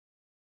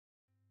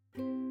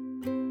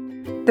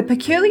The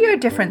peculiar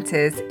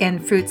differences in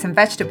fruits and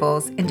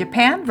vegetables in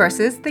Japan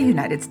versus the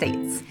United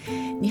States.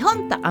 日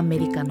本とアメ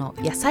リカの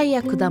野菜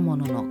や果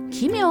物の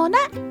奇妙な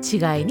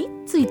違いに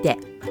ついて。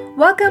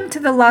Welcome to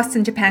the Lost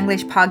in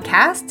Japanglish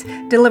podcast,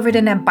 delivered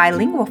in a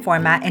bilingual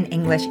format in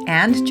English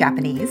and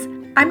Japanese.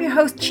 I'm your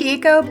host,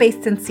 Chieko,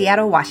 based in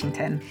Seattle,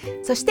 Washington.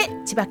 そして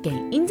千葉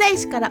県印西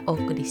市からお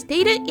送りして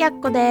いるやっ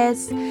こで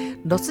す。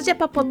ロスジャ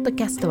パポッド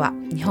キャストは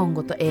日本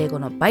語と英語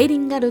のバイリ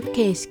ンガル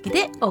形式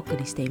でお送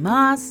りしてい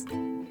ます。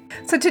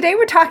So today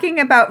we're talking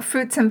about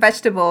fruits and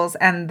vegetables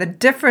and the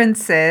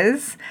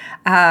differences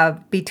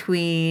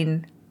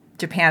between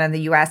Japan and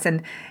the US.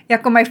 And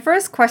Yako, my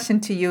first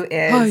question to you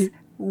is,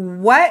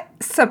 what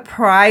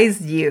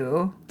surprised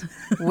you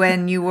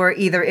when you were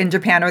either in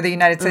Japan or the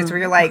United States where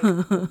you're like,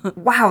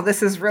 wow,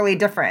 this is really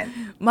different?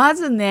 ま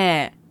ず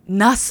ね、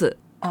ナス。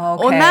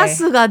Okay. おナ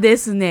スがで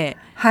すね、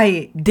は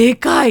い。で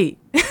かい。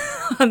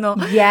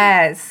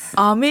Yes.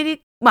 アメリ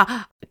カ、ま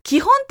あ、基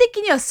本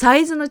的にはサ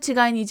イズの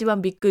違いに一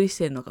番びっくりし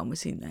てるのかも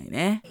しれない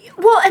ね。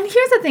Well, and here's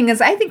the thing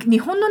is, I think 日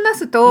本のナ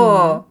ス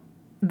と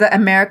the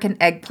American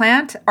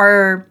eggplant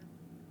are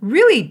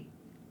really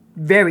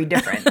very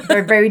different.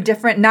 They're very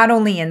different not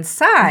only in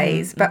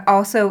size, but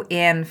also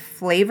in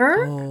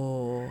flavor.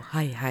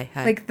 はいはい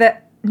はい。Like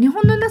日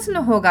本のナス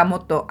の方がも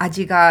っと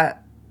味が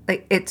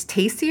like it's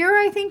tastier,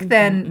 I think,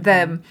 than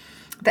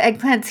the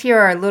eggplants here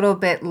are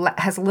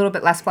has a little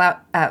bit less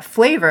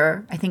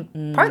flavor, I think,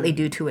 partly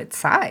due to its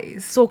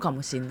size. そうか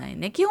もしれない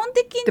ね。基本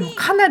的に。でも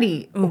かな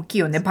り大きい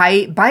よね。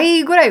倍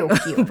ぐらい大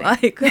きいよ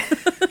ね。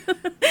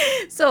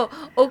そう、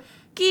大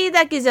きい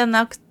だけじゃ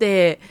なく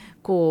て、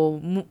こ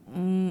う、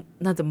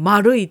なんて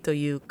丸いと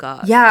いう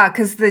か。Yeah,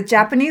 because the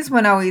Japanese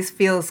one always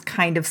feels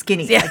kind of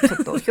skinny. Like ちょ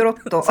っとひょろっ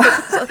と。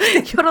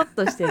ひょろっ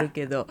としてる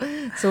けど、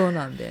そう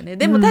なんだよね。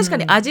でも確か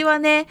に味は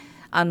ね、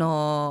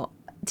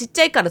ちっち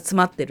ゃいから詰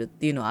まってるっ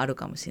ていうのはある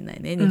かもしれな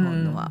いね、日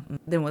本のは。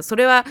でもそ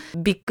れは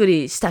びっく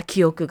りした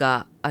記憶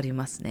があり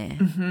ますね。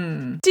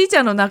ちーち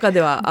ゃんの中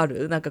ではあ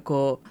る？なんか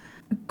こ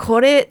う、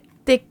これ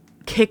って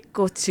結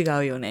構違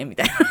うよねみ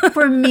たいな。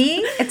For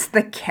me, it's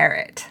the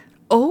carrot.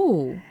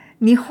 Oh.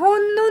 日本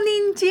の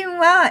人参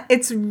は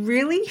it's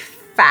really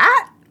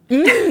fat.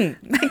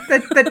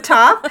 Like the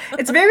top,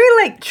 it's very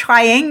like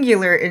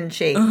triangular in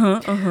shape.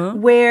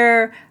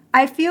 Where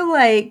I feel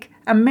like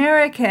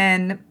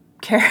American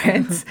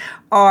carrots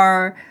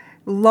are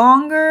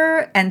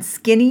longer and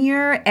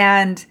skinnier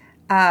and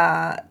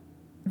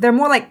they're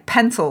more like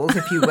pencils,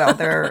 if you will.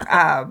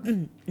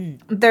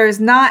 There's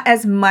not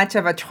as much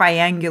of a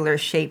triangular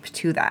shape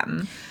to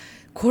them.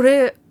 こ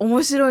れ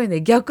面白い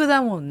ね。逆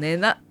だもんね。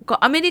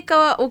アメリカ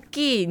は大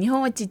きい、日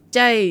本はちっち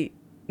ゃい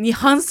に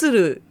反す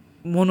る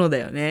ものだ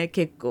よね。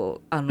結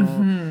構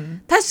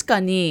確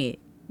かに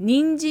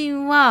人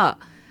参は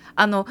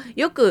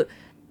よく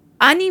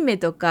アニメ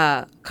と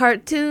かカー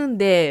トゥーン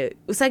で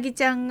ウサギ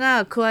ちゃん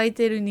が加え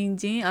てる人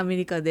参、アメ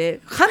リカで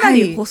かな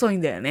り細い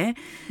んだよね。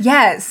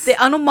Yes. で、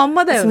まん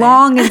まだよね。It's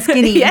long and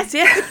skinny. Yes,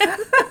 yes.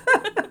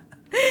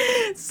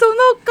 その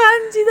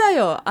感じだ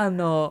よ。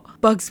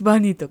バックスバ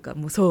ニーとか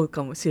もそう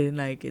かもしれ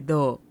ないけ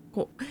ど。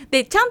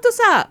で、ちゃんと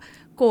さ、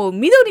こう、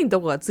緑の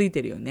とこがつい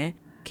てるよね。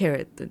キャ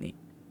レットに。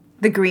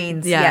The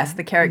greens, yeah. Yes,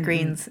 the carrot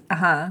greens.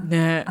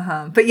 Ne.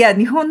 But yeah,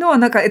 日本のは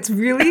なんか it's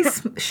really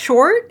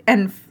short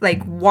and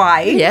like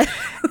wide. Yeah.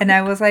 And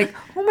I was like,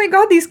 oh my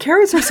god, these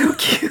carrots are so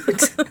cute.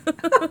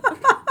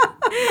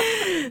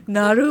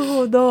 なる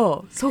ほ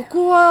ど。そ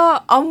こ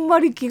はあんま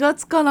り気が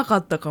つかなか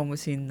ったかも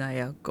しんない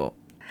やっこ。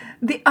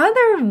The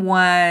other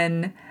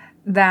one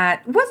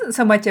that wasn't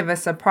so much of a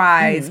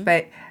surprise,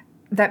 but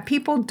that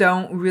people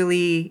don't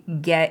really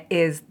get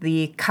is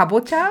the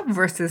kabocha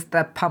versus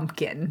the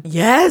pumpkin.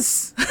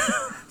 Yes!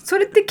 そ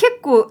れって結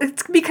構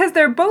it's because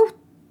they're both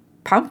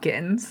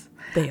pumpkins.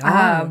 They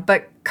are.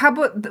 But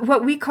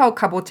what we call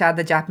kabocha,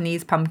 the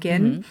Japanese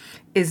pumpkin,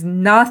 is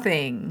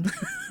nothing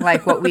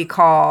like what we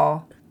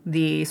call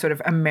the sort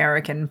of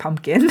American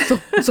pumpkin.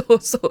 そ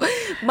うそ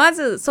う。ま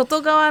ず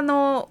外側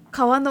の皮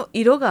の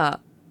色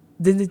が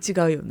全然違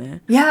うよ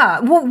ね。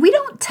Yeah, well, we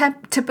don't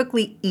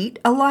typically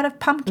eat a lot of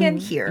pumpkin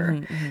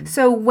here.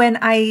 So when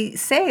I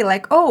say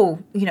like, oh,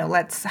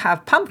 let's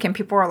have pumpkin,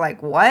 people are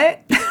like, what?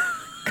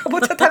 かぼ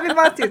ちゃ食べ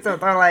ますって言うと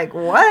they're like,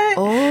 what?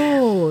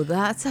 Oh,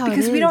 that's how it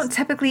is. Because we don't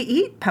typically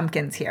eat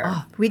pumpkins here.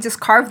 We just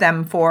carve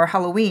them for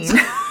Halloween.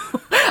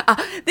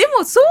 で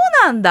もそう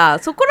なんだ。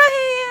そこら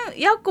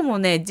辺やっこも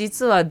ね、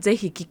実はぜ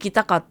ひ聞き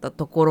たかった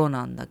ところ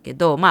なんだけ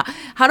ど、まあ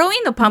ハロウ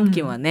ィンのパンプ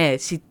キンはね、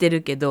知って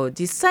るけど、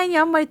実際に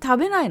あんまり食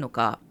べないの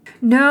か。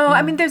No,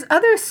 I mean there's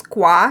other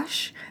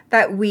squash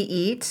that we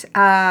eat,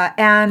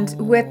 and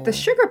with the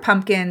sugar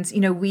pumpkins,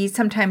 we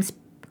sometimes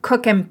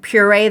cook and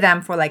puree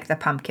them for like the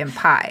pumpkin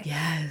pie.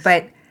 Yes.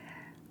 But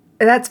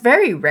that's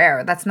very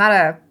rare. That's not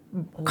a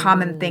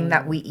common thing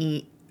that we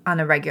eat on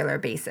a regular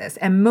basis.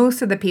 And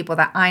most of the people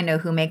that I know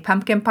who make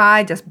pumpkin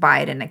pie just buy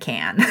it in a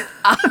can.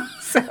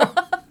 So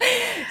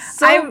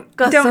I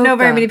don't know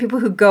very many people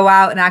who go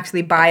out and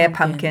actually buy a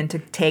pumpkin to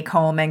take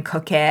home and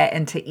cook it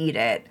and to eat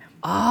it.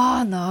 あ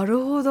あ、なる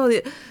ほど。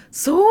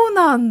そう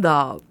なん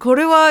だ。こ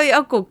れは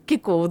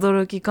結構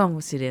驚きか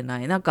もしれ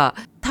ない。なんか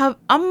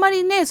あんま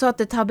りね、そうやっ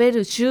て食べ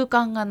る習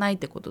慣がないっ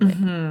てことで。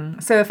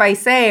So if I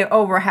say,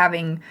 oh, we're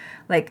having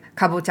like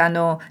かぼちゃ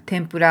の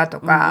天ぷらと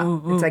か、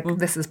it's like,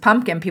 this is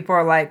pumpkin, people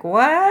are like,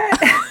 what?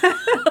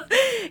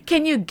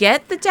 Can you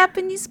get the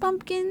Japanese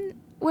pumpkin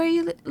where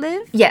you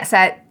live? Yes,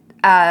 at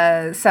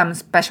some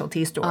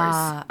specialty stores.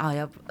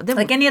 やっぱでも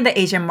Like any of the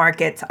Asian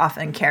markets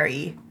often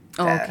carry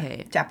the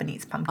Okay.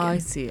 Japanese pumpkin. I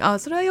see.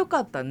 それは良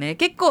かったね。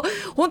結構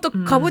ほんと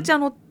かぼちゃ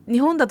の、日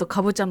本だと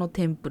かぼちゃの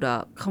天ぷ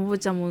ら、かぼ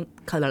ちゃの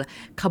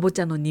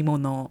煮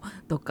物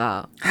と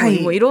か、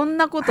もういろん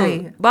なこと、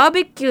バー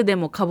ベキューで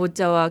もかぼ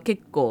ちゃは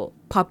結構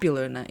ポピュ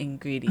ラーなイン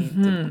グリディエ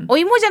ント、お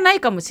芋じゃない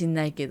かもしれ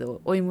ないけ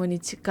ど、お芋に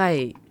近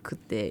く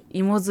て、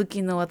芋好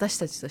きの私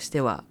たちとし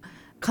ては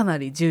かな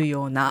り重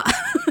要な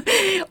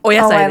お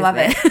野菜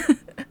ですね。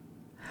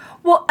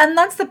Well, and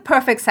that's the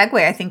perfect segue,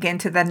 I think,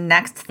 into the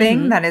next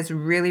thing that is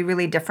really,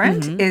 really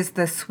different is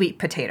the sweet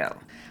potato.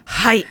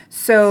 はい。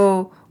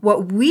 So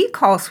what we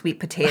call sweet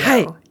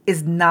potato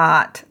is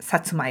not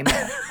satsumaimo.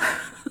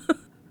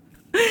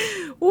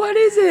 What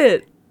is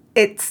it?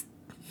 It's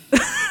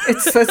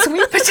a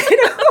sweet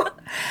potato.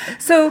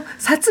 So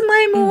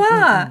satsumaimo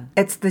wa,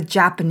 it's the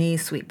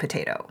Japanese sweet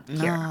potato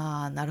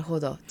here. なる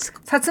ほど。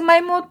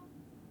Satsumaimo,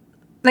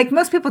 like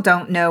most people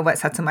don't know what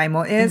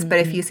satsumaimo is, but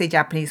if you say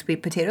Japanese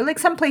sweet potato, like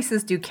some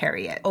places do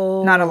carry it.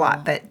 Not a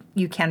lot, but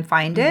you can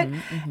find it.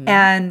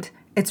 And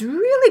it's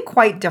really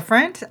quite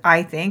different,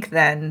 I think,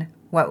 than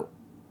what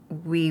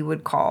we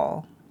would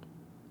call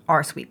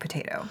our sweet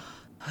potato.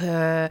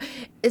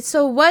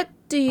 So what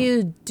do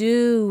you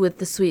do with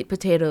the sweet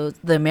potato,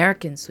 the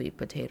American sweet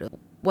potato?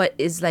 What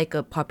is like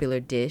a popular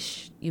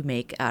dish you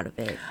make out of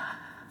it?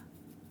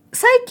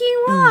 最近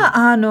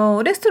は、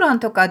レストラン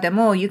とかで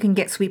も you can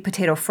get sweet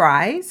potato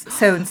fries.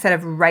 So instead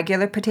of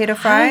regular potato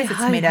fries,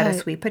 it's made out of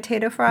sweet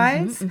potato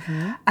fries.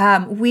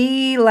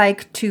 We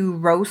like to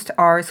roast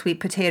our sweet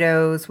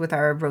potatoes with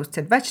our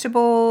roasted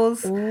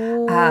vegetables. The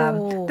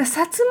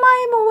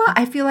satsumaimo wa,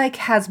 I feel like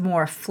has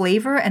more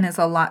flavor and is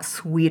a lot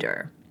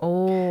sweeter.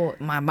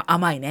 まあ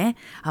甘いね。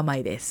甘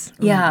いです。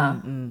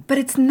Yeah. But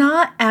it's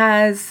not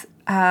as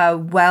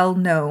well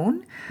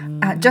known.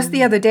 Just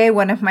the other day,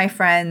 one of my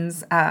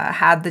friends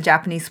had the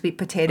Japanese sweet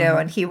potato,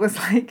 and he was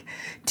like,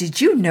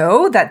 "Did you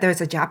know that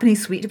there's a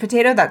Japanese sweet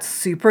potato that's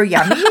super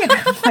yummy?" And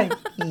I'm like,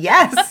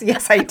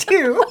 "Yes, I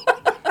do."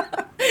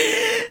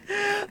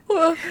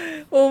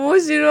 面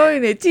白い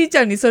ね。ちーち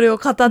ゃんにそれを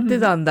語って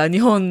たんだ、日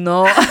本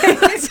の。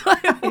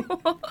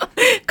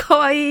か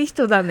わいい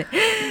人だね。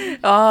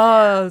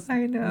I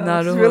know.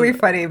 なる It's ほど。 really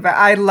funny, but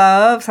I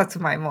love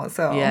satsumaimo,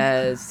 so.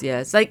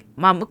 Yes. Like,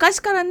 まあ昔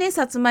からね、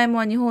さつまいも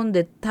は日本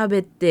で食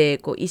べて、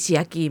こう石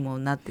焼き芋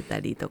になってた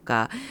りと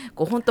か、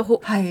こうほんとふ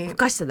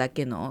かしただ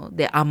けの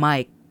で甘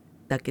い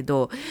だけ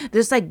ど、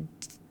there's like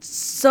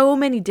so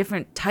many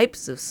different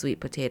types of sweet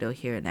potato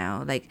here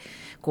now. Like,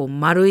 こう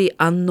丸い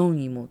安納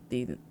芋って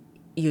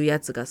いうや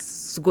つが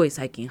すごい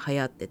最近流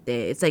行って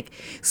て、it's like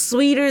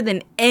sweeter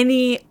than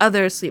any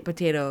other sweet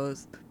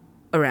potatoes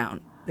around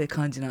って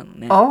感じなの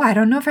ね。Oh, I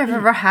don't know if I've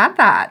ever had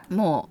that.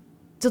 も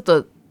うちょっ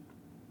と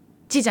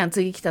ちーちゃん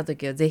次来た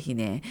時はぜひ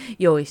ね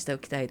用意してお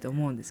きたいと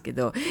思うんですけ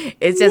ど、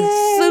it's just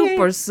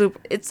super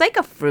it's like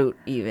a fruit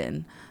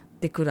even っ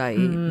てくらい、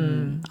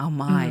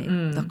甘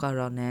い、だか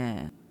ら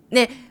ね。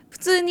で普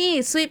通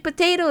にスイートポ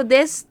テト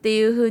ですって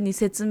いう風に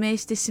説明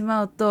してし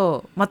まう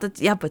とまた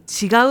やっぱ違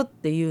うっ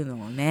ていうの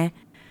をね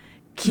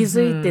気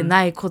づいて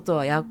ないこと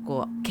は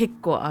結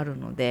構ある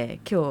の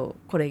で、今日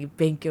これ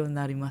勉強に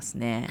なります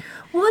ね。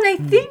Well, and I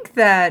think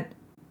that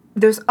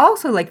there's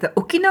also like the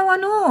Okinawa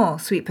no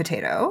sweet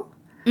potato,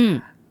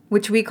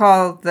 which we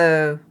call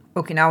the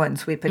Okinawan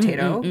sweet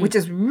potato, which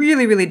is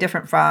really, really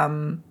different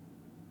from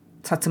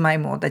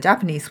satsumaimo, the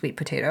Japanese sweet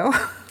potato.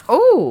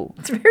 Oh!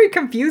 It's very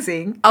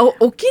confusing.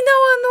 沖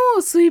縄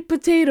のスイートポ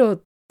テト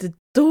って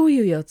どう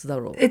いうやつだ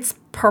ろう？ It's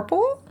purple?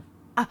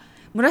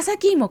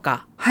 紫芋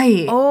か。は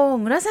い。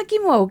紫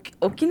芋は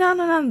沖縄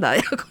のなんだ。い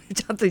や、これ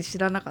ちゃんと知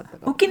らなかった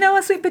か。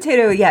Okinawa sweet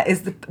potato, yeah,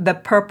 is the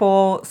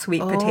purple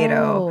sweet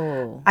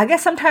potato. I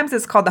guess sometimes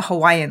it's called the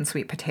Hawaiian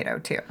sweet potato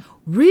too.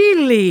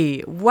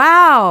 Really?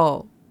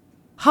 Wow!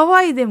 ハ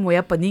ワイでも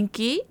やっぱ人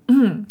気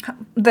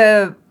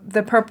？The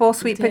purple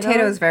sweet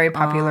potato is very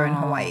popular in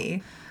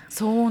Hawaii.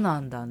 そうな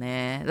んだ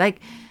ね。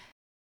Like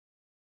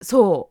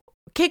そ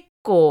う結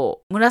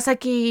構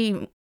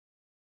紫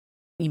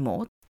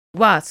芋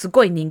はす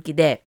ごい人気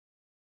で、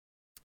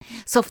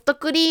ソフト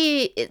ク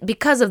リーム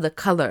because of the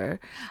color,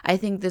 I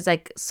think there's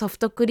like ソフ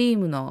トクリー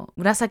ムの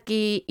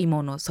紫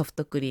芋のソフ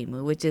トクリー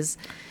ム which is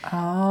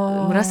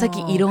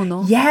紫色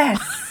の Yes.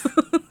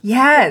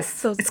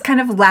 It's kind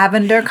of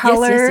lavender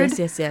colored.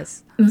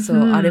 Yes. そ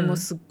うあれも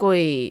すっご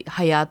い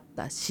流行っ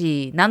た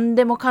し、何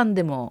でもかん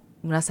でも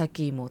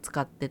紫芋を使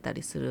ってた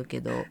りする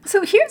けど。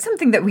So here's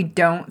something that we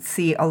don't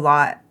see a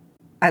lot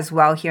as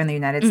well here in the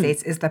United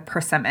States is the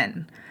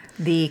persimmon,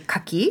 the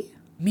kaki.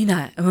 見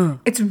ない。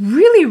It's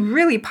really,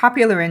 really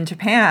popular in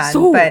Japan,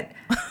 but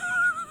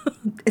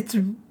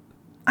it's.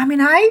 I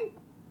mean, I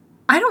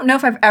I don't know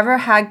if I've ever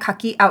had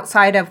kaki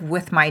outside of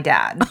with my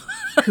dad,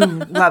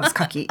 who loves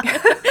kaki.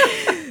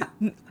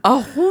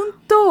 あ、本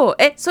当。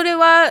それ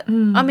は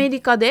アメリ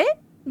カで、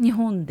日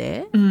本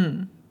で、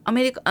ア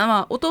メリカ、ま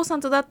あ、お父さん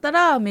とだった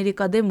らアメリ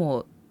カで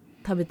も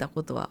食べた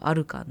ことはあ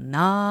るか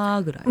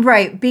なぐらい。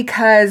Right,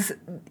 because,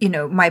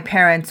 my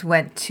parents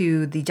went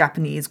to the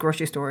Japanese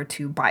grocery store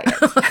to buy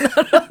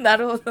it. な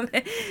るほど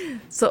ね。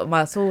ま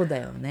あそうだ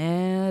よ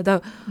ね。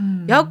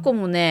やっこ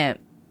もね、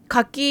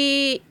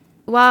柿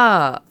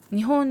は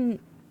日本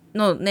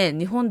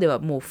では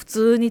もう普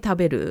通に食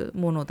べる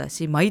ものだ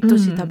し、毎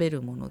年食べ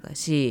るものだ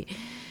し、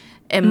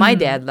and my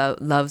dad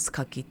loves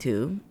kaki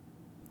too.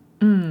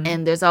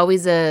 And there's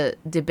always a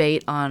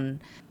debate on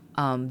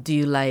do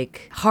you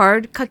like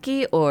hard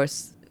kaki or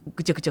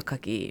gujo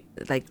kaki,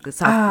 like the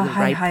soft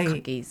ripe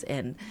kakis,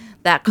 and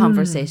that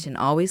conversation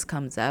always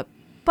comes up.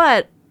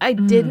 But I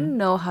didn't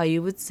know how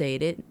you would say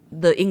it,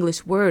 the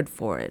English word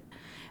for it,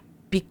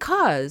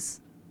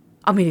 because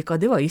アメリカ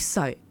では一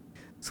切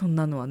そん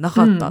なのはな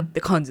かったって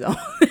感じだもん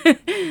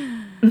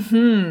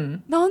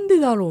ね。なんで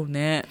だろう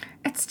ね。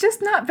It's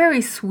just not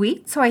very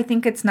sweet, so I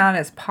think it's not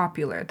as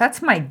popular.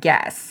 That's my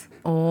guess.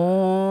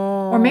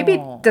 Or maybe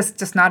it's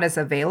just not as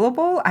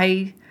available.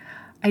 I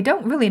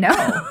don't really know.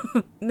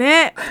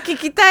 ね、聞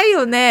きたい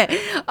よね。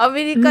ア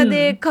メリカ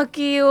で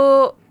柿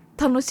を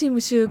楽し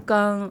む習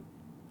慣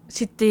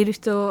知っている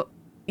人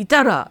い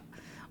たら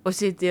教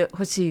えて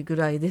ほしいぐ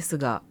らいです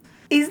が。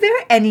Is there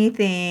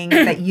anything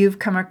that you've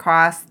come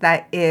across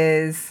that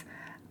is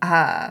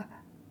ア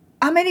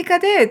メリカ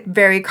で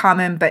very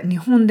common but 日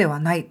本では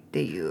ないっ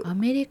ていうア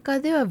メリカ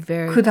では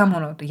very 果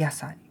物と野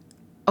菜。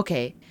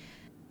Okay,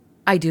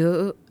 I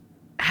do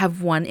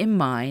have one in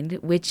mind,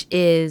 which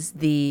is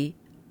the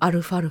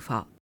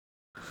alfalfa.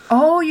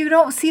 Oh, you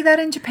don't see that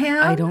in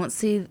Japan? I don't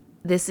see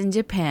this in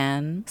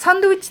Japan. サン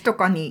ドイッチと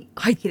かに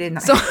入れ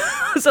ない。そ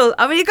う、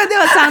アメリカで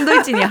はサンドイ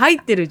ッチに入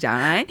ってるじゃ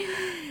ない？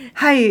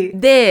はい。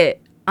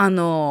で、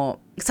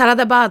サラ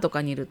ダバーと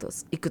かに行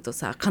くと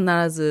さ、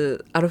必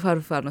ずアルファ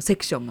ルファのセ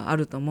クションがあ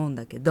ると思うん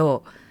だけ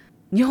ど、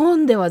日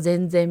本では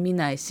全然見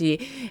ない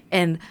し、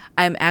and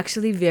I'm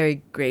actually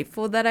very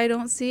grateful that I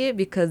don't see it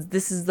because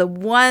this is the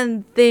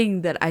one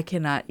thing that I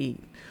cannot eat.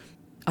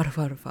 アル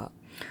ファルファ。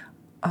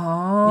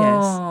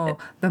Oh,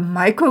 the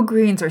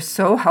microgreens are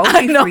so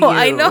healthy for you.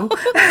 I know. そ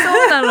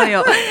うなの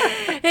よ。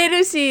ヘ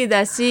ルシー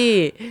だ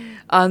し、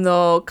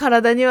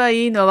体には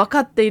いいのは分か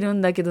っている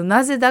んだけど、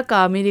なぜだ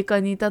かアメリカ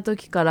にいた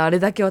時からあれ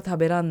だけは食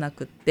べらんな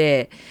くっ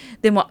て、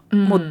でも、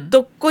もう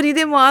どっこに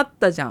でもあっ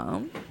たじゃ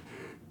ん。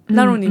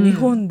なのに日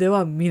本で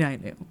は見ない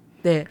のよ。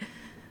で、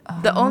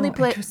the only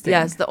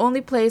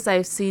place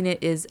I've seen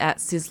it is at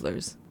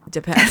Sizzlers,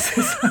 Japan.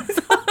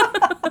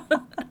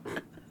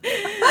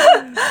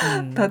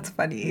 That's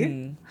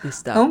funny.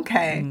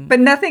 Okay. But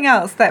nothing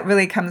else that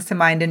really comes to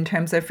mind in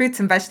terms of fruits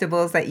and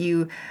vegetables that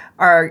you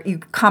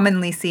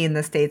commonly see in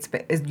the States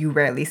but you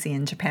rarely see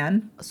in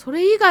Japan? そ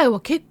れ以外は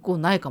結構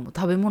ないかも。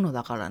食べ物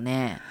だから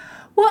ね。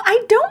Well,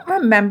 I don't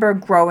remember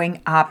growing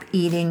up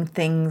eating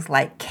things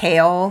like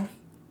kale,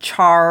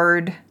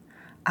 chard,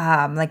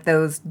 like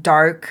those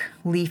dark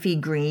leafy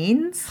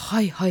greens.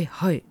 はいはい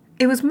はい。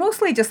It was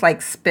mostly just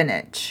like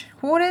spinach.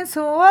 ほうれん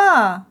草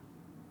は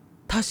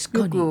確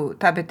かによく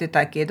食べて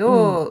たけ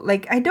ど、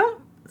like I don't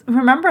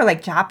remember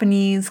like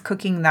Japanese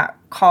cooking that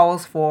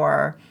calls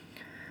for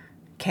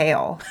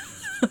kale.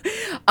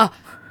 あ、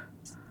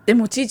で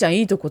もちいちゃん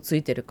いいとこつ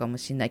いてるかも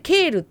しれない。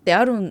ケールって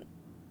あるん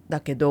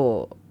だけ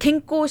ど、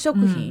健康食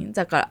品、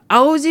だから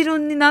青汁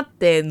になっ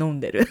て飲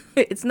んでる。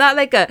It's not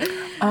like a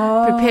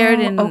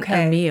prepared in a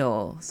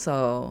meal.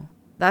 So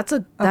that's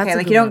a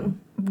like you don't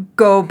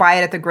go buy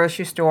it at the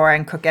grocery store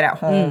and cook it at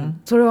home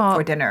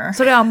for dinner.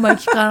 それはあんまり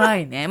聞かな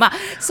いね。まあ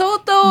相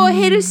当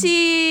ヘル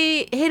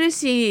シ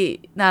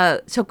ー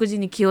な食事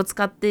に気を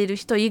使っている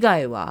人以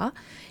外は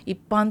一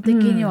般的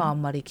にはあ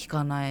んまり聞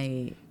かな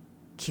い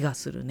気が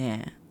する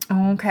ね。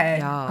Okay.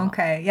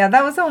 Yeah,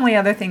 that was the only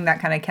other thing that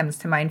kind of comes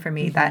to mind for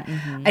me that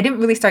I didn't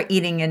really start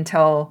eating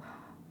until,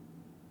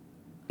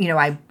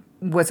 I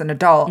was an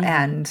adult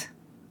and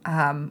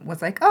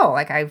was like, oh,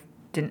 like I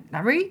didn't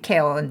never eat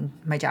kale in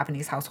my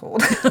Japanese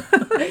household.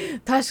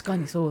 確か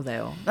にそうだ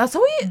よ。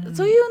そ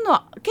ういうの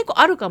は結構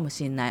あるかも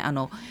しれない。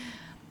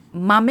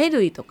豆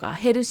類とか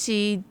ヘル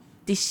シー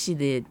ディッシュ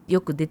で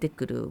よく出て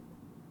くる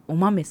お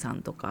豆さ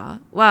んとか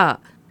は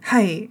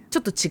ち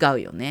ょっと違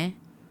うよね。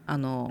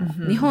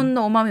日本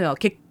のお豆は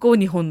結構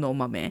日本のお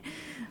豆。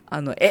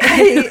大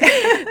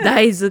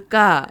豆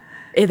か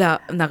枝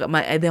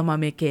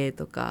豆系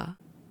とか。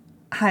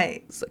は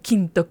い、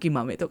金時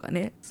豆とか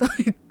ね、そう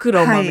いう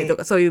黒豆と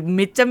か、そういう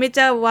めちゃめ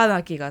ちゃ和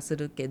な気がす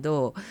るけ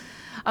ど、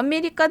ア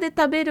メリカで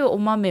食べるお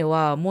豆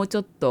はもうち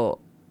ょっと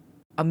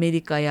アメ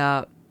リカ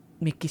や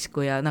メキシ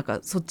コやなんか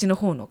そっちの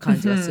方の感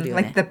じがするよ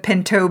ね。Like the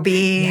pinto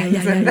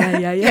beans and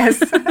yes,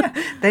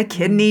 the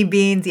kidney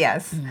beans,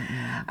 yes.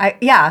 I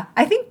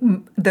think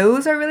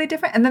those are really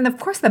different. And then of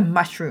course the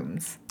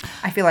mushrooms,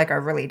 I feel like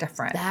are really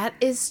different. That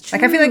is true.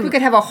 Like I feel like we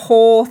could have a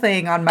whole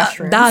thing on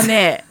mushrooms. だ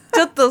ね。ち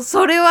ょっと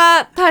それ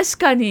は確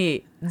か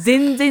に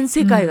全然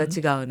世界が違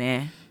う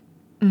ね。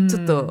ち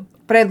ょっと。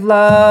But I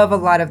love a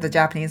lot of the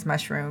Japanese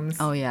mushrooms.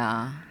 Oh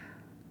yeah.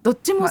 どっ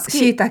ちも好き。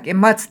椎茸、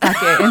松茸、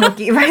えの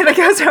き。Right?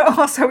 Like those are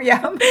also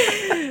yum.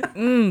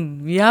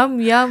 ヤ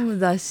ムヤム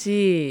だ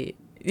し、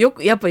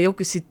やっぱよ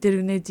く知って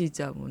るね、ちい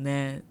ちゃんも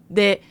ね。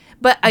で、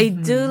But I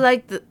do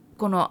like the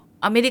この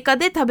アメリカ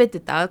で食べて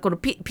た、この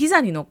ピ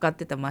ザに乗っかっ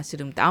てたマッシュ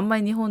ルームってあんま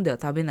り日本では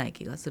食べない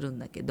気がするん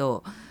だけ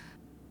ど、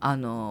な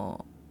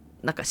ん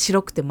か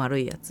白くて丸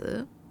いや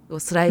つを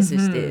スライス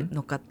して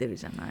乗っかってる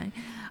じゃない、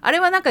あれ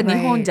はなんか日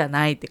本じゃ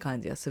ないって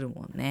感じがする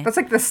もんね。That's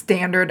like the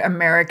standard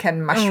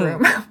American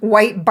mushroom.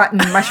 White button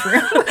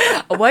mushroom.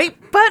 White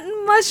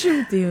button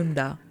mushroom って言うん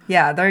だ。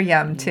Yeah, they're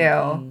yum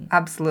too.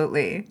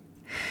 Absolutely.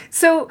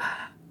 So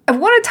I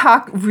want to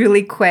talk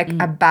really quick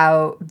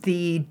about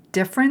the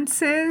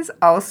differences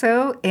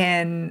also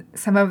in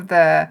some of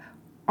the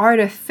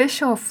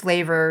artificial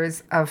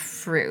flavors of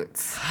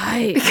fruits. は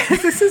い。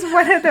Because this is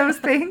one of those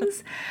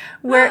things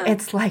where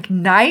it's like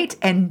night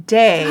and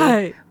day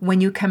はい。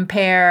 when you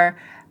compare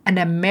an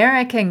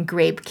American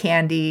grape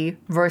candy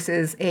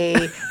versus a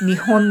日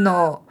本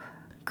の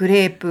グ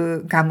レー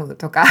プガム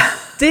とか。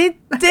全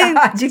然違う。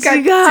味が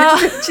全然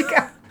違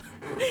う。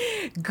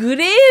グ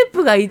レー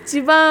プが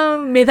一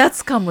番目立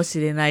つかもし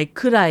れない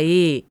くら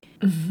い、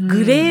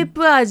グレー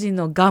プ味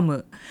のガ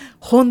ム、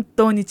本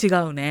当に違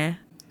う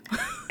ね。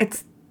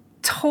It's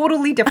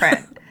totally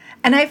different.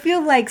 And I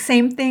feel like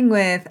same thing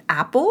with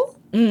apple.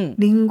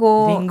 リン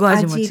ゴ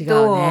味も違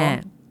う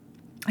ね。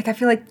Like I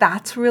feel like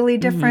that's really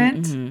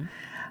different.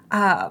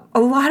 A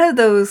lot of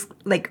those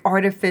like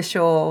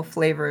artificial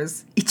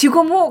flavors. いち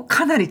ごも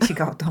かなり違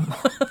うと思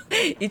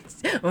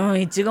う。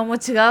いちごも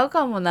違う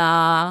かも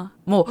な。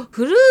もう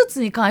フルー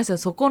ツに関しては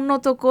そこ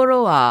のとこ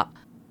ろは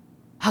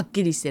はっ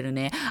きりしてる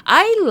ね。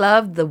I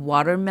love the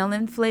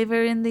watermelon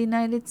flavor in the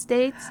United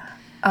States.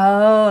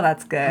 Oh,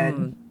 that's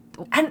good.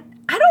 And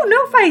I don't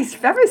know if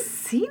I've ever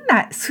seen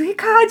that. スイ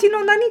カ味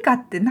の何か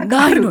ってなん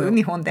かある？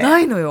日本で。な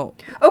いのよ。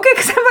Okay,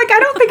 because I'm like, I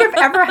don't think I've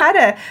ever had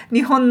a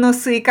日本の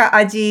スイカ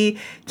味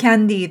キャ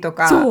ンディーと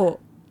か食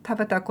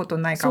べたこと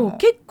ないかも。そう、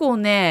結構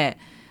ね、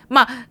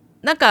まあ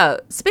なんか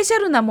スペシャ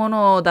ルなも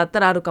のだった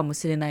らあるかも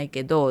しれない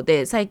けど、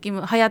で最近流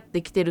行っ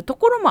てきてると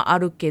ころもあ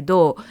るけ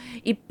ど、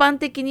一般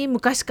的に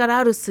昔から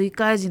あるスイ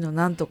カ味の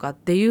なんとかっ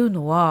ていう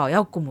のは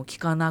やっこも聞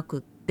かなく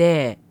っ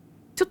て、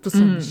ちょっと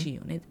寂しい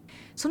よね。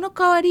その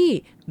代わ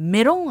り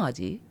メロン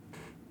味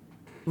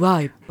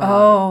はいっぱい。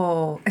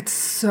Oh, it's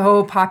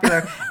so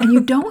popular. And you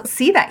don't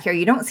see that here.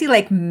 You don't see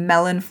like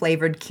melon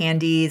flavored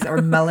candies or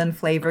melon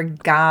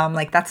flavored gum.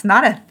 Like that's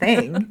not a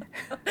thing.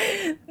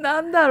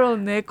 なんだろう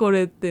ね、こ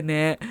れって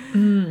ね。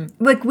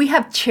Like we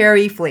have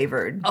cherry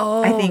flavored.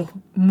 Oh. I think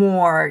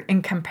more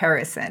in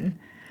comparison.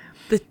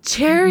 The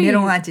cherry. メ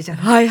ロン味じゃ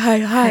ない。はいは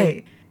いは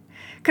い。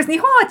Because 日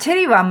本はチェ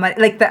リーはあんまり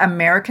like the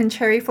American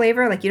cherry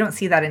flavor, like you don't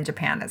see that in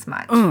Japan as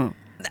much.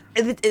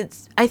 I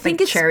think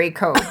like it's cherry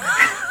Coke.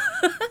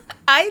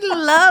 I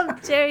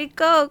love cherry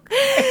Coke.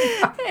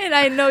 And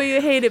I know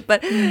you hate it, but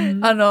チ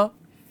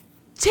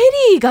ェ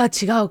リーが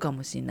違うか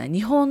もしれない。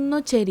日本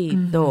のチェリ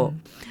ーと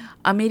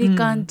アメリ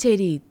カンチェ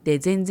リーって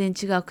全然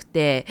違く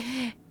て、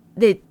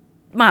で、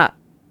まあ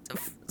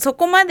そ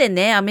こまで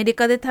ね、アメリ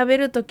カで食べ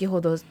るとき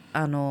ほどフレ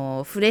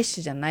ッシ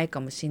ュじゃないか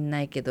もしん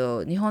ないけ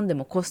ど、日本で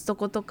もコスト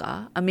コと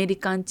かアメリ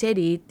カンチェ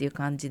リーっていう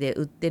感じで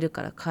売ってる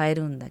から買え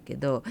るんだけ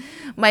ど、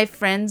My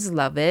friends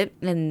love it,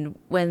 and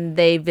when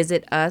they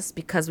visit us,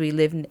 because we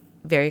live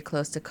very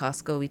close to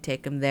Costco, we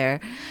take them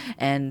there,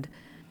 and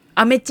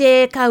アメチ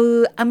ェ買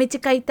う、アメチェ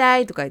買いた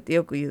いとか言って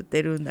よく言っ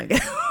てるんだけ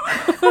ど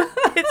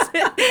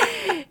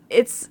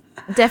it's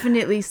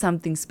definitely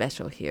something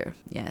special here,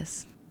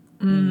 yes.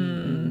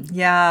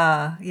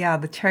 Yeah,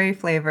 the cherry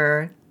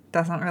flavor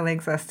doesn't really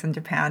exist in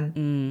Japan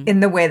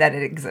in the way that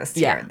it exists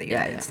here in the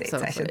United States,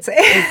 I should say.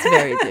 It's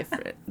very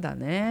different. だ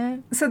ね。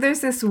So there's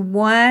this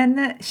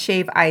one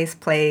shave ice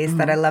place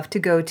that I love to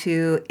go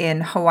to in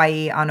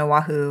Hawaii on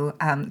Oahu.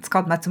 It's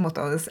called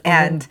Matsumoto's,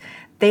 and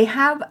they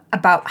have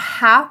about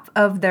half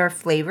of their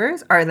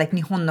flavors are like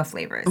Nihon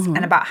flavors,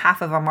 and about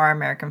half of them are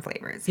American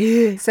flavors.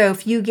 So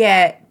if you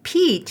get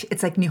peach,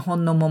 it's like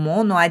Nihon no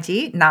momo no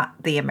aji, not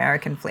the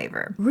American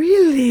flavor.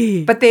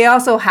 Really? But they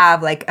also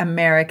have like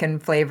American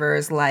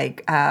flavors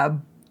like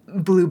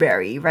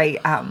blueberry,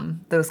 right?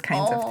 Those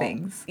kinds of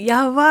things.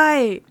 やば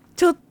い。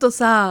ちょっと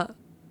さ。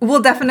We'll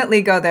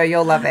definitely go there.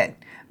 You'll love it.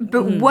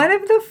 But one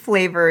of the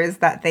flavors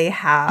that they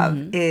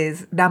have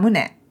is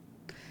ramune.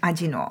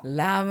 味の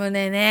ラム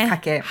ネね。か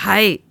け。は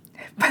い。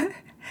But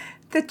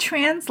the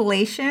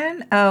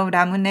translation of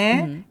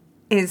ramune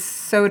is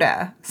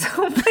soda. So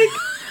I'm like,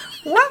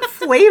 what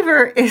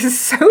flavor is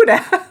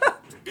soda?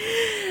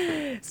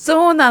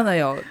 そうなの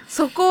よ。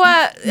そこ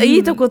はい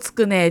いとこつ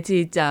くね、ち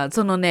ーちゃん。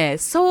そのね、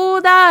ソ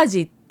ーダ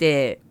味っ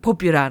てポ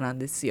ピュラーなん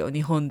ですよ、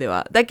日本で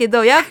は。だけ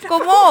ど、やっこ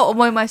も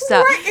思いました。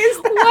What is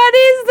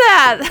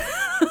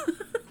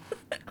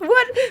that?What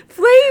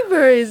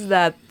flavor is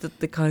that? っ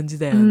て感じ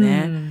だよ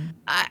ね。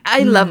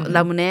I love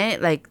lamune,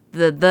 like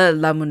the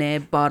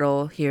lamune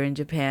bottle here in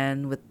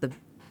Japan with the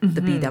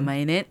the ビー玉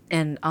in it.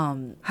 And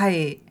は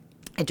い。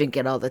I drink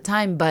it all the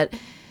time. But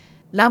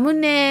ラム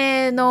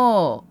ネ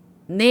の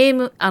ネー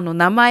ム、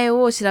名前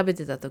を調べ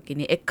てたとき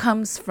に、it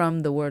comes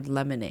from the word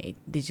lemonade.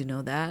 Did you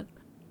know that?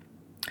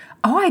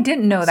 Oh, I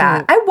didn't know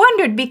that. I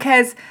wondered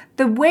because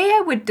the way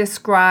I would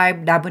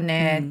describe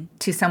labune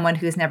to someone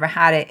who's never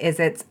had it is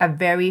it's a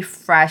very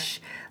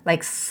fresh,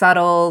 like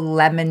subtle,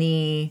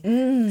 lemony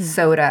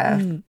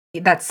soda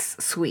that's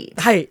sweet.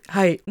 はい、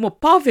はい。もう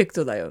パーフェク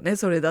トだよね、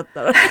それだっ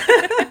たら。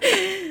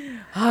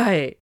は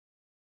い。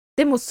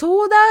でも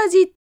ソーダ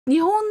味、日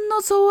本の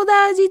ソー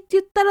ダ味って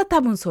言ったら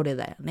多分それ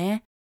だよ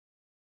ね。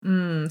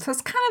So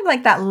it's kind of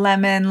like that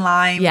lemon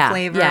lime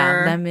flavor.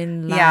 Yeah,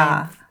 lemon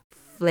lime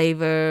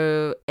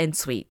flavor and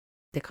sweet っ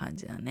て感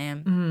じだね。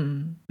な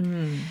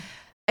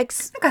ん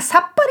かさ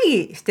っぱ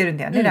りしてるん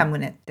だよね、ラム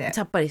ネって。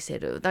さっぱりして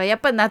る。だからやっ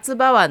ぱり夏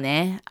場は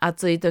ね、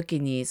暑い時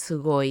にす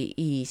ごい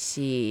いい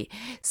し。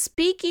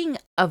Speaking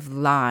of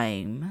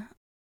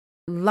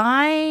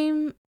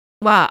lime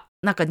は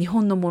なんか日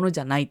本のもの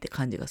じゃないって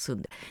感じがする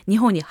んで。日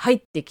本に入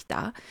ってき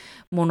た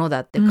もの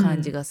だって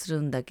感じがす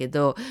るんだけ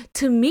ど、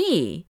To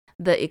me,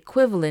 the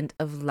equivalent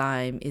of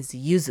lime is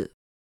yuzu.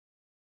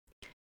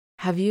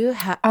 Have you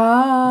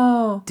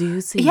do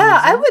you see Yeah,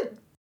 yuzu? I would.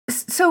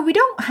 So we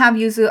don't have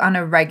yuzu on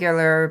a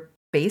regular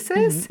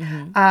basis.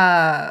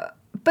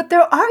 But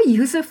there are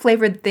yuzu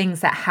flavored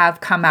things that have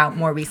come out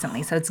more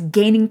recently. So it's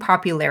gaining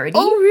popularity.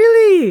 Oh,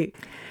 really?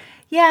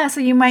 Yeah,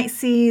 so you might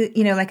see,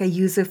 like a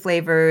yuzu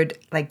flavored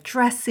like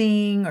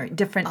dressing or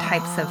different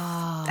types of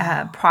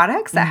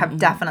products that have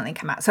definitely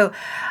come out. So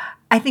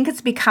I think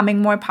it's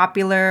becoming more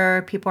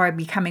popular. People are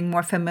becoming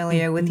more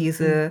familiar with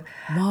yuzu.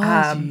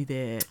 マジ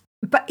で。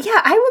But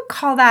yeah, I would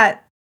call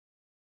that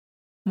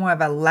more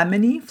of a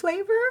lemony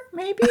flavor,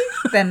 maybe,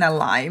 than a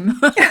lime.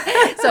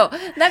 So,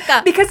 なん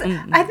か because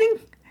I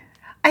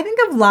think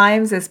of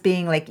limes as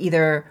being like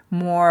either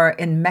more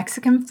in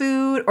Mexican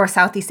food or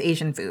Southeast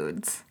Asian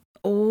foods.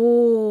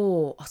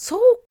 おー、そう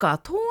か。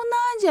東南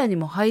アジアに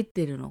も入っ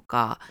てるの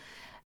か。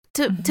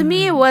To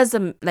me, it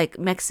was like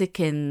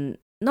Mexican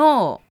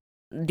の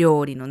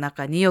料理の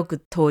中によ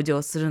く登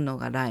場するの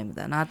がライム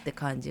だなって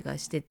感じが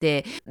して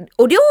て、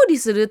お料理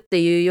するっ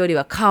ていうより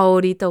は香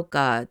りと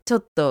かちょ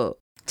っと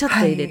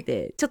入れ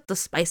て、ちょっと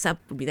スパイスアッ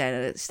プみた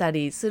いなした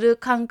りする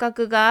感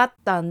覚があっ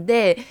たん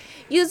で、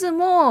柚子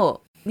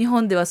も日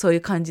本ではそうい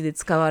う感じで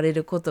使われ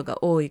ること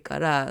が多いか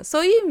ら、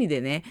そういう意味で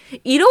ね、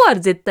色は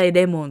絶対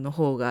レモンの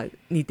方が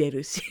似て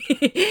るし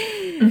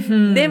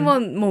レモ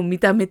ンも見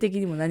た目的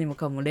にも何も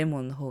かもレ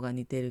モンの方が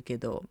似てるけ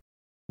ど、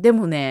で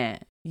も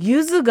ね、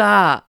柚子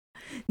が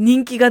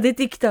人気が出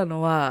てきた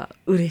のは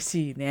嬉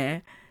しい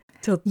ね。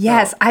ちょっと。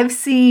Yes, I've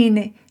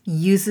seen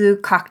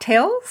yuzu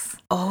cocktails.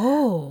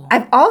 Oh.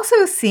 I've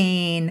also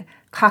seen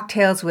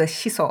cocktails with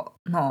shiso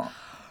no.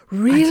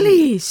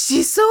 Really?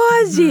 シソ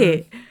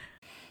味。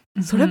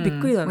それはびっ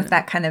くりだね。With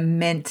that kind of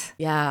mint,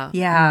 yeah,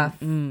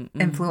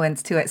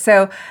 influence to it.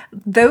 So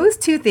those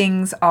two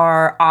things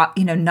are,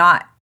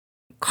 not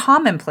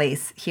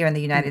commonplace here in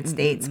the United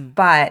States,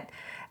 but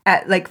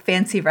at like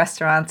fancy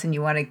restaurants and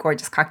you want a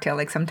gorgeous cocktail,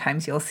 like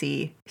sometimes you'll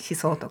see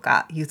shiso と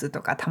か柚子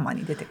とかたま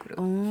に出てくる。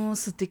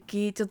素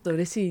敵。ちょっと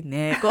嬉しい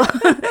ね。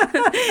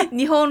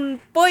日本っ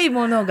ぽい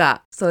もの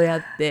がそうや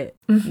って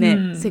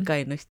ね、世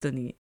界の人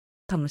に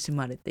楽し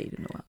まれてい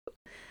るのは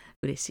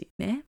嬉しい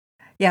ね。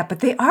Yeah, but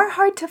they are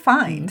hard to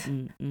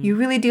find. You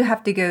really do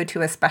have to go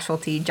to a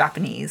specialty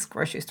Japanese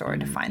grocery store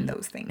to find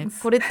those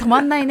things. これ止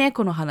まんないね、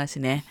この話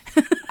ね。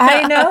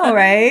I know,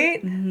 right?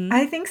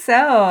 I think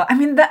so. I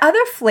mean, the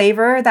other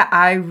flavor that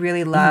I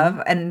really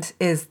love and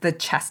is the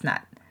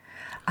chestnut.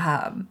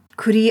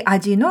 栗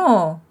味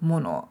の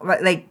もの.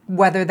 Like,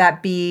 whether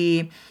that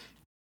be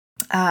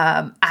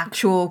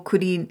actual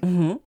kuri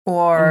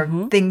or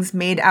things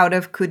made out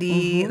of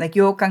kuri, like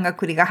yokan ga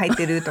kuri ga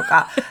haiteru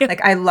toka.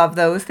 Like I love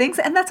those things.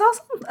 And that's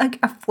also like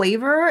a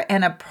flavor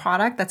and a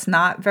product that's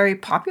not very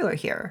popular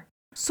here.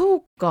 そ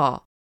う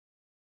か。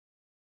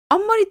あ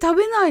んまり食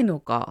べないの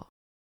か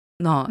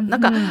な。な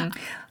んか、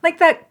like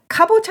that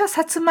kabocha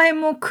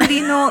satsumaimo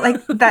kuri no, like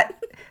that,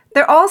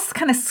 they're all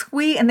kind of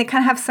sweet and they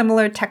kind of have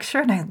similar texture.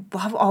 And I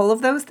love all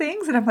of those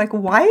things. And I'm like,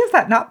 why is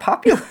that not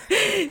popular?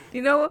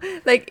 You know,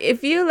 like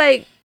if you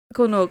like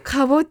この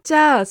かぼち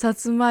ゃ、さ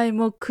つまい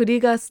も、栗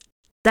が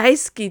大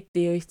好きって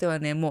いう人は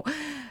ね、も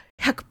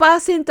う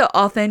 100%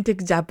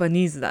 authentic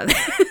Japanese だね。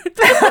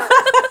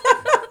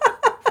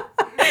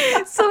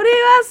それ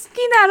は好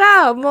きな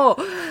らも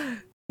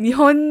う日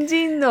本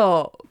人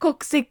の国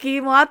籍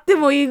もあって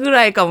もいいぐ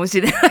らいかも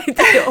しれないっ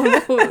て思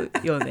う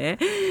よね。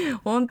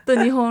ほんと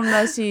日本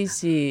らしい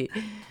し。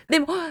で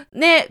も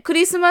ね、ク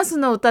リスマス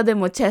の歌で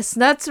も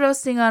Chestnuts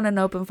roasting on an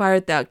open fire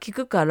って聞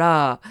くか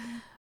ら。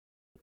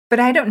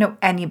But I don't know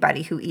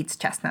anybody who eats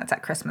chestnuts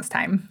at Christmas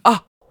time.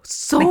 あ、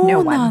そ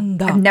うなん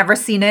だ。I've never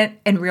seen it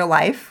in real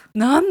life.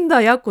 なん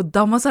だ、やっこ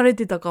騙され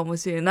てたかも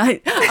しれな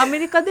い。アメ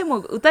リカでも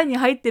歌に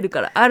入ってる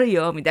からある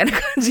よみたいな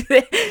感じ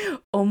で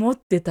思っ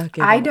てた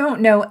けど。 I don't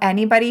know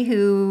anybody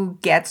who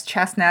gets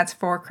chestnuts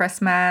for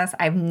Christmas.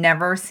 I've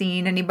never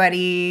seen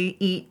anybody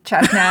eat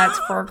chestnuts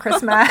for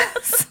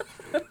Christmas.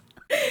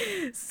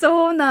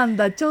 そうなん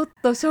だ。ちょっ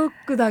とショッ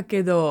クだ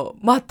けど、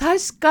まあ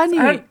確かに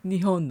I-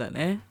 日本だ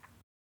ね。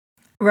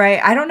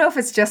 Right. I don't know if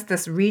it's just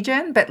this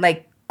region, but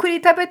like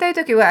栗食べたい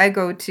時は I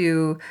go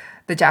to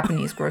the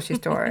Japanese grocery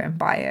store and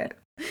buy it.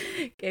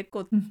 結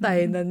構大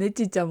変だね、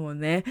ちいちゃんも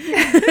ね。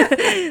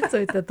そ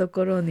ういったと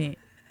ころに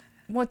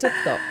もうちょっ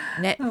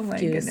とね、Oh 普 my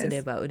及す goodness.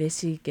 れば嬉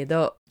しいけ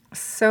ど。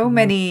 So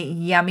many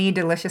yummy,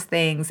 delicious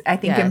things, I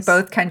think, in Yes.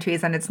 both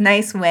countries. And it's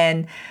nice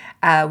when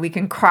we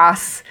can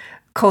cross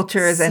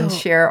cultures and So-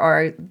 share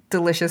our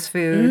delicious う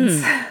ん、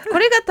 foods. こ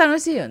れが楽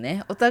しいよ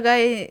ね。お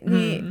互い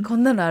にこ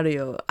んなのある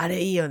よ、あ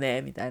れいいよ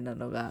ねみたいな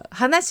のが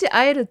話し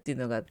合えるっていう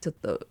のがちょっ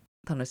と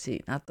楽し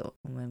いなと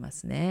思いま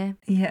すね。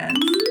 Yes.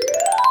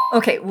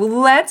 Okay,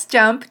 well, let's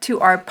jump to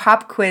our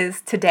pop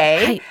quiz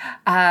today.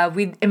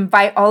 We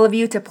invite all of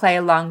you to play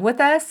along with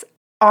us.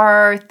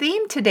 Our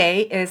theme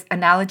today is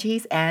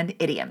analogies and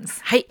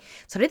idioms. はい、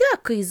それでは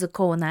クイズ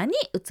コーナーに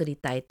移り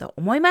たいと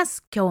思いま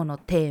す。今日の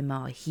テー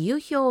マは比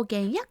喩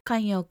表現や慣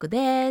用句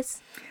で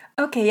す。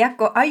 Okay,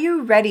 Yako, are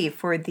you ready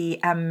for the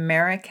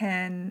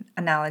American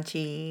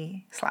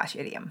analogy slash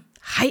idiom?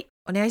 はい、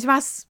お願いしま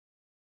す。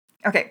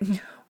 Okay,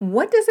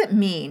 what does it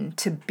mean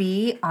to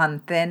be on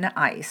thin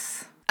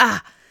ice?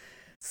 あ、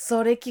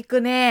それ聞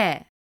く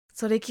ね。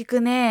それ聞く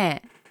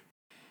ね。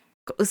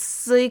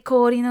薄い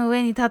氷の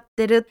上に立っ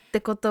てるって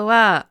こと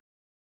は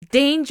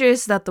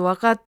dangerous だと分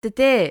かって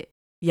て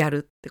やる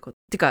ってこと。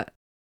てか、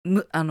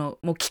も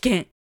う危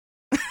険。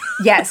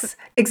Yes,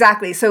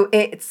 exactly. So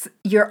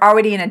you're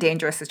already in a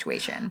dangerous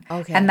situation.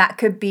 Okay. And that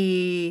could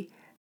be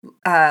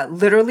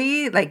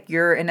literally like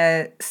you're in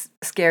a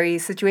scary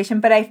situation.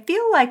 But I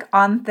feel like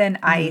on thin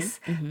ice,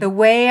 the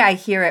way I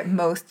hear it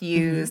most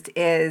used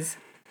is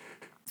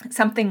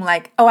something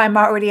like, oh, I'm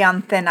already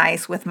on thin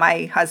ice with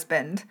my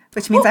husband,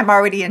 which means I'm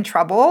already in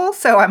trouble.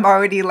 So I'm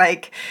already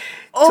like,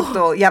 ちょっ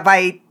とやば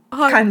い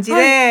感じ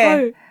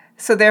で、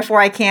so therefore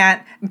I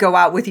can't go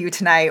out with you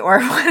tonight or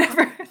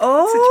whatever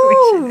Oh,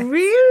 situation is.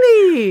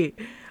 really?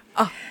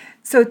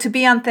 So to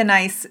be on thin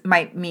ice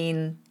might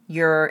mean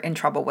you're in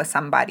trouble with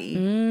somebody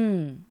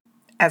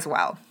as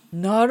well.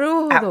 なる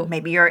ほど。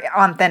 Maybe you're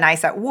on thin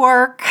ice at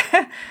work.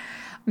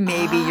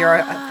 Maybe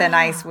you're on thin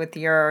ice with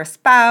your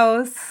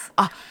spouse.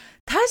 あ、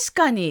確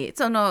かに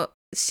その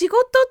仕事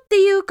って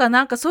いうか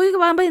なんかそういう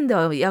場面で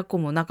はヤコ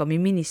もなんか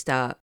耳にし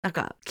たなん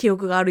か記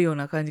憶があるよう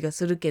な感じが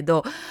するけ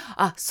ど、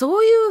あ、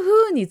そういう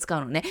風に使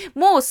うのね。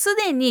もうす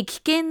でに危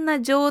険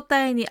な状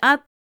態に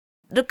あ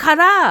るか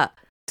ら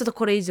ちょっと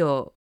これ以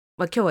上、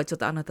まあ、今日はちょっ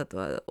とあなたと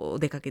はお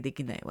出かけで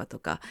きないわと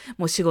か、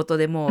もう仕事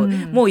でも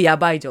うや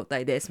ばい状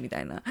態ですみ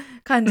たいな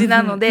感じ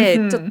なので、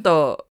ちょっ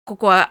とこ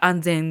こは安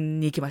全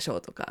に行きましょ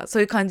うとかそ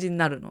ういう感じに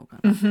なるのか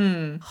な。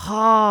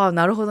はあ、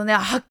なるほどね。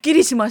はっき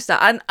りしまし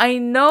た。I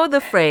know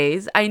the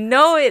phrase. I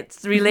know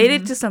it's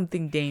related to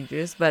something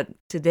dangerous, but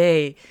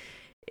today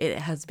it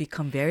has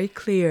become very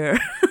clear.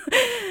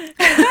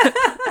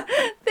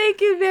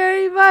 Thank you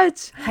very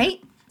much. は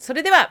い。そ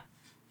れでは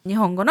日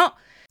本語の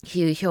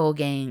比喩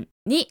表現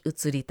に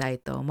移りたい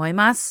と思い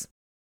ます。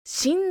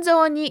心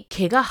臓に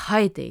毛が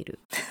生えている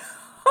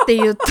って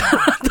言ったら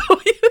どういう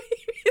意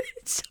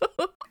味でし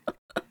ょう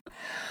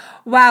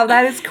Wow,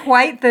 that is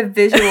quite the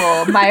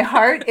visual. My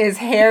heart is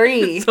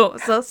hairy. そう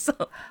そうそ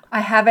う。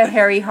I have a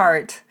hairy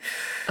heart.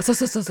 そう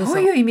そうそうそう。ど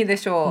ういう意味で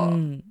しょ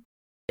う？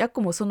ヤ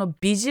コもその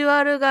ビジュ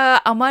アル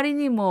があまり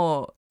に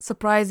もサ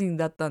プライズン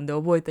だったんで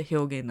覚えた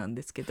表現なん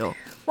ですけど。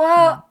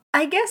Well,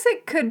 I guess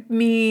it could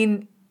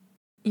mean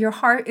your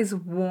heart is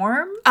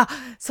warm. あ、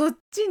そっ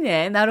ち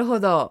ね。なるほ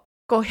ど。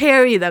こうヘ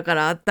アリーだか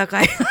らあった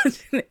かい感じ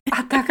ね。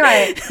あったか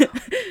い。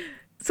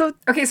So,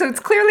 okay, so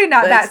it's clearly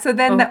not that. So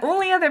then the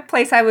only other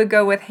place I would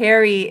go with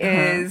hairy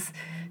is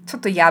ちょ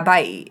っとやば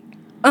い。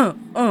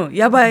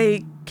やば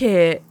い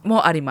系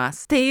もありま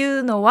す。ってい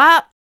うの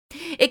は、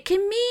it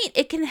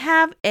can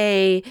have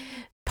a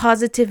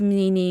positive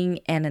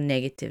meaning and a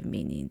negative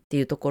meaning って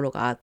いうところ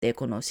があって、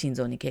この心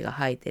臓に毛が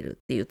生えてる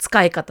っていう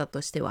使い方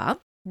としては。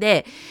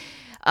で、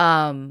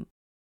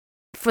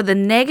for the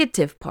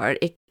negative part,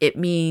 it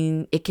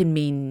can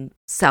mean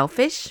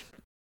selfish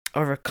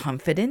or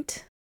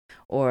confident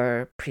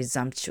or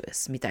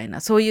presumptuous みたい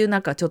な、そういうな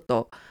んかちょっ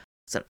と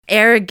その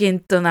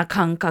arrogant な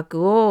感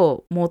覚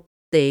を持っ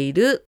てい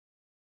る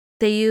っ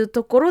ていう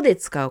ところで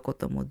使うこ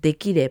ともで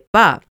きれ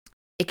ば、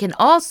it can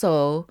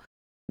also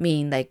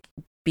mean like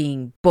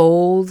being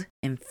bold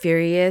and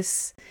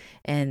furious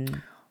and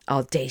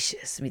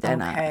audacious みたい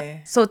な、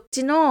そっ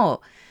ち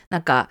のな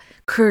んか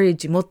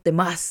courage 持って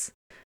ます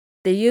っ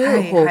てい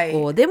う方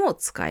向でも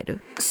使える。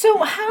So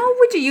how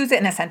would you use it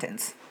in a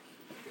sentence?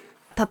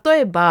 例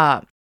え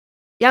ば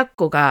ヤッ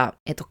コが、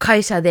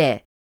会社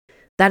で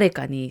誰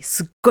かに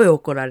すっごい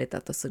怒られ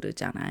たとする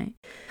じゃない。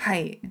は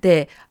い。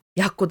で、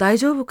ヤッコ大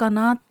丈夫か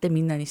なって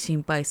みんなに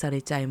心配さ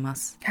れちゃいま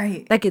す。は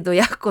い。だけど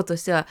ヤッコと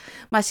しては、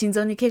まあ心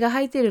臓に毛が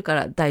生えてるか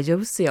ら大丈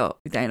夫っすよ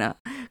みたいな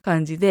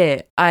感じ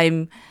で、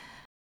I'm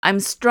I'm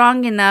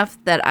strong enough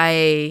that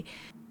I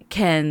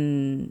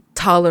can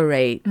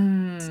tolerate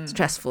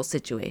stressful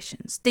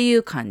situations ってい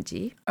う感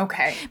じ。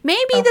 Okay.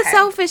 Maybe the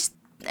selfish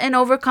and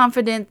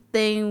overconfident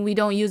thing, we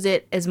don't use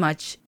it as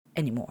much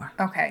anymore.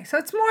 Okay. So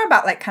it's more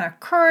about like kind of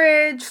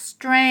courage,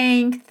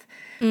 strength,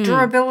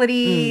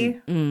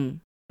 durability.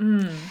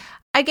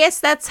 I guess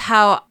that's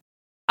how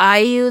I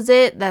use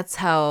it. That's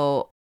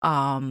how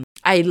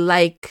I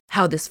like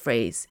how this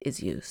phrase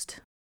is used.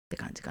 って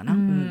感じかな。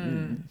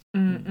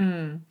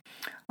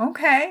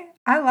Okay.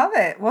 I love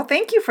it. Well,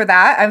 thank you for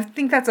that. I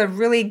think that's a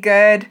really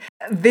good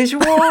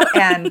visual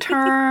and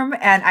term,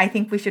 and I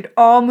think we should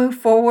all move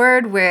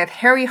forward with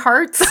hairy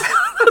hearts.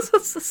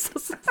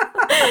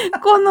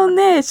 この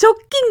ね、ショッ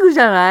キングじ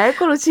ゃない？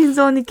この心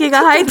臓に毛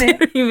が生えて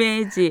るイ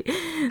メージ。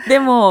で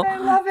も、I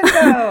love it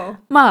though.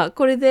 まあ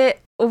これ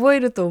で覚え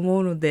ると思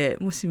うので、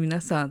もし皆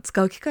さん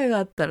使う機会が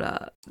あった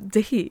ら、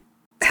ぜひ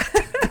使っ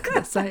てみてく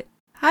ださい。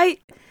はい。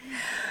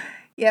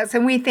Yes,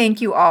 and we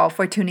thank you all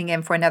for tuning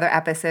in for another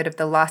episode of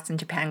the Lost in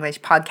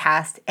Japanglish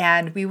podcast.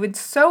 And we would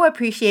so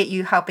appreciate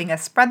you helping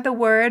us spread the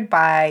word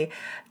by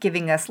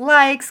giving us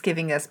likes,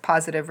 giving us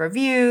positive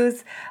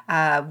reviews.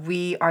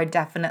 We are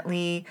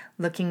definitely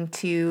looking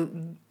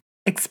to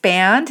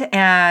expand,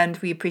 and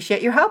we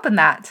appreciate your help in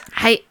that.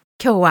 はい、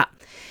今日は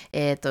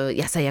野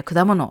菜や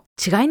果物の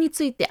違いに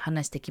ついて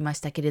話してきまし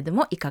たけれど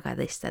も、いかが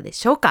でしたで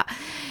しょうか？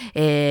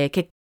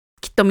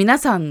きっと皆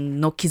さん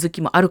の気づ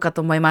きもあるか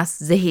と思いま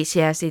す。ぜひ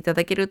シェアしていた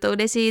だけると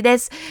嬉しいで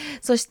す。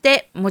そし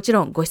てもち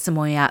ろんご質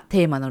問や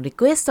テーマのリ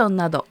クエスト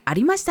などあ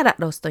りましたら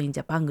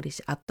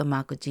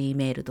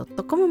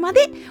lostinjapanglish@gmail.com ま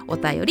でお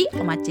便り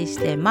お待ちし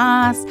て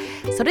ます。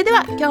それで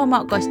は今日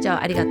もご視聴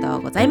ありがと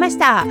うございまし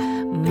た。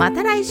ま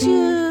た来週。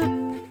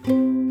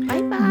バ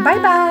イバイ。バイ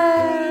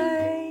バイ。